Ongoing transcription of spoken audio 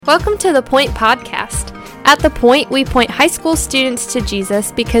Welcome to The Point Podcast. At The Point, we point high school students to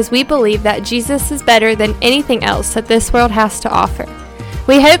Jesus because we believe that Jesus is better than anything else that this world has to offer.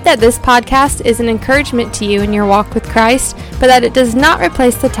 We hope that this podcast is an encouragement to you in your walk with Christ, but that it does not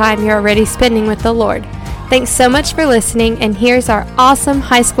replace the time you're already spending with the Lord. Thanks so much for listening, and here's our awesome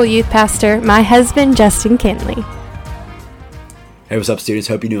high school youth pastor, my husband, Justin Kinley. Hey, what's up, students?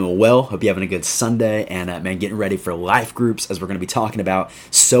 Hope you're doing well. Hope you're having a good Sunday and, getting ready for life groups as we're going to be talking about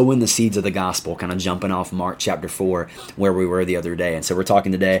sowing the seeds of the gospel, kind of jumping off Mark chapter 4 where we were the other day. And so we're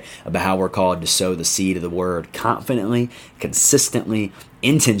talking today about how we're called to sow the seed of the word confidently, consistently,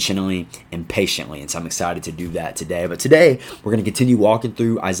 intentionally, and patiently. And so I'm excited to do that today. But today, we're going to continue walking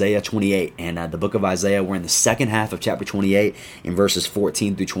through Isaiah 28. And the book of Isaiah, we're in the second half of chapter 28 in verses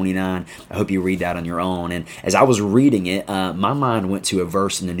 14 through 29. I hope you read that on your own. And as I was reading it, my mind went to a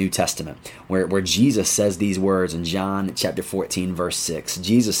verse in the New Testament where Jesus says these words in John chapter 14, verse 6.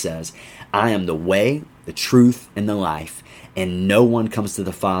 Jesus says, "I am the way, the truth, and the life, and no one comes to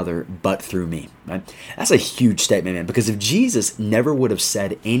the Father but through me." Right? That's a huge statement, man, because if Jesus never would have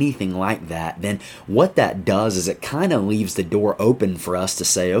said anything like that, then what that does is it kind of leaves the door open for us to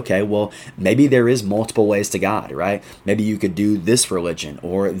say, okay, well, maybe there is multiple ways to God, right? Maybe you could do this religion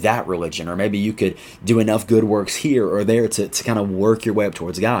or that religion, or maybe you could do enough good works here or there to kind of work your way up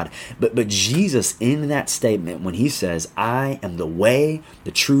towards God. But Jesus, in that statement, when he says, "I am the way,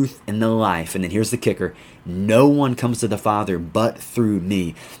 the truth, and the life," and then here's the kicker, "no one comes to the Father but through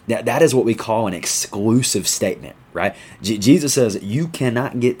me," that is what we call an exclusive statement, right? Jesus says you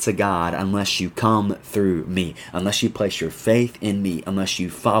cannot get to God unless you come through me, unless you place your faith in me, unless you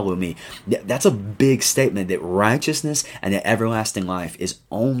follow me. That's a big statement, that righteousness and that everlasting life is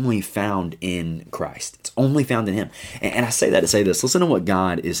only found in Christ. It's only found in him. And I say that to say this. Listen to what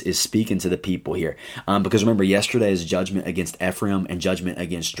God is speaking to the people here. Because remember, yesterday's judgment against Ephraim and judgment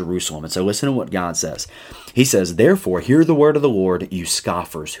against Jerusalem. And so listen to what God says. He says, "Therefore, hear the word of the Lord, you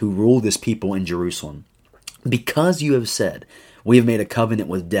scoffers who rule this people in Jerusalem. Because you have said, 'We have made a covenant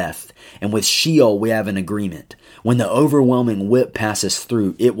with death, and with Sheol we have an agreement. When the overwhelming whip passes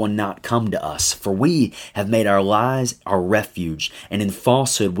through, it will not come to us. For we have made our lies our refuge, and in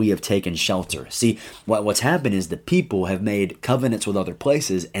falsehood we have taken shelter.'" See, what's happened is the people have made covenants with other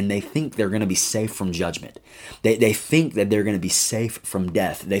places, and they think they're going to be safe from judgment. They think that they're going to be safe from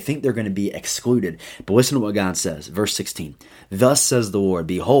death. They think they're going to be excluded. But listen to what God says, verse 16. "Thus says the Lord,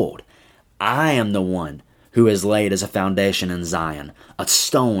 behold, I am the one who is laid as a foundation in Zion, a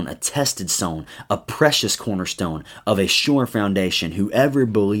stone, a tested stone, a precious cornerstone of a sure foundation. Whoever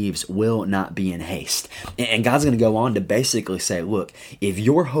believes will not be in haste." And God's going to go on to basically say, look, if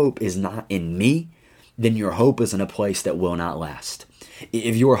your hope is not in me, then your hope is in a place that will not last.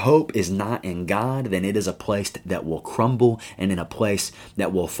 If your hope is not in God, then it is a place that will crumble and in a place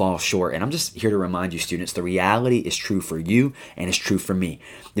that will fall short. And I'm just here to remind you, students, the reality is true for you and it's true for me.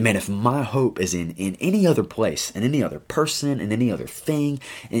 Man, if my hope is in any other place, in any other person, in any other thing,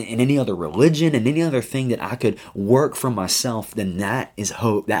 in any other religion, in any other thing that I could work for myself, then that is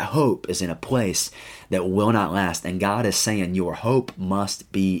hope. That hope is in a place that will not last. And God is saying your hope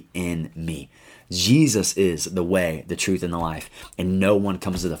must be in me. Jesus is the way, the truth, and the life, and no one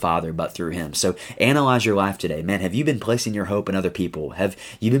comes to the Father but through him. So analyze your life today. Man, have you been placing your hope in other people? Have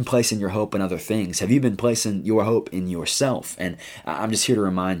you been placing your hope in other things? Have you been placing your hope in yourself? And I'm just here to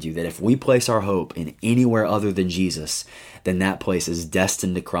remind you that if we place our hope in anywhere other than Jesus, then that place is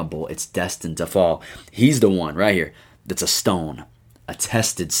destined to crumble. It's destined to fall. He's the one right here that's a stone, a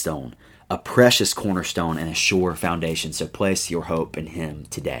tested stone, a precious cornerstone, and a sure foundation. So place your hope in him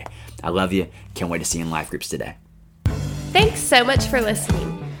today. I love you. Can't wait to see you in life groups today. Thanks so much for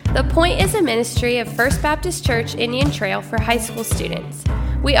listening. The Point is a ministry of First Baptist Church Indian Trail for high school students.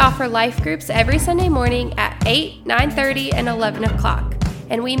 We offer life groups every Sunday morning at 8, 9:30, and 11 o'clock.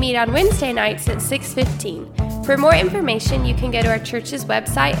 And we meet on Wednesday nights at 6:15. For more information, you can go to our church's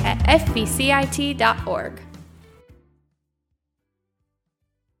website at fbcit.org.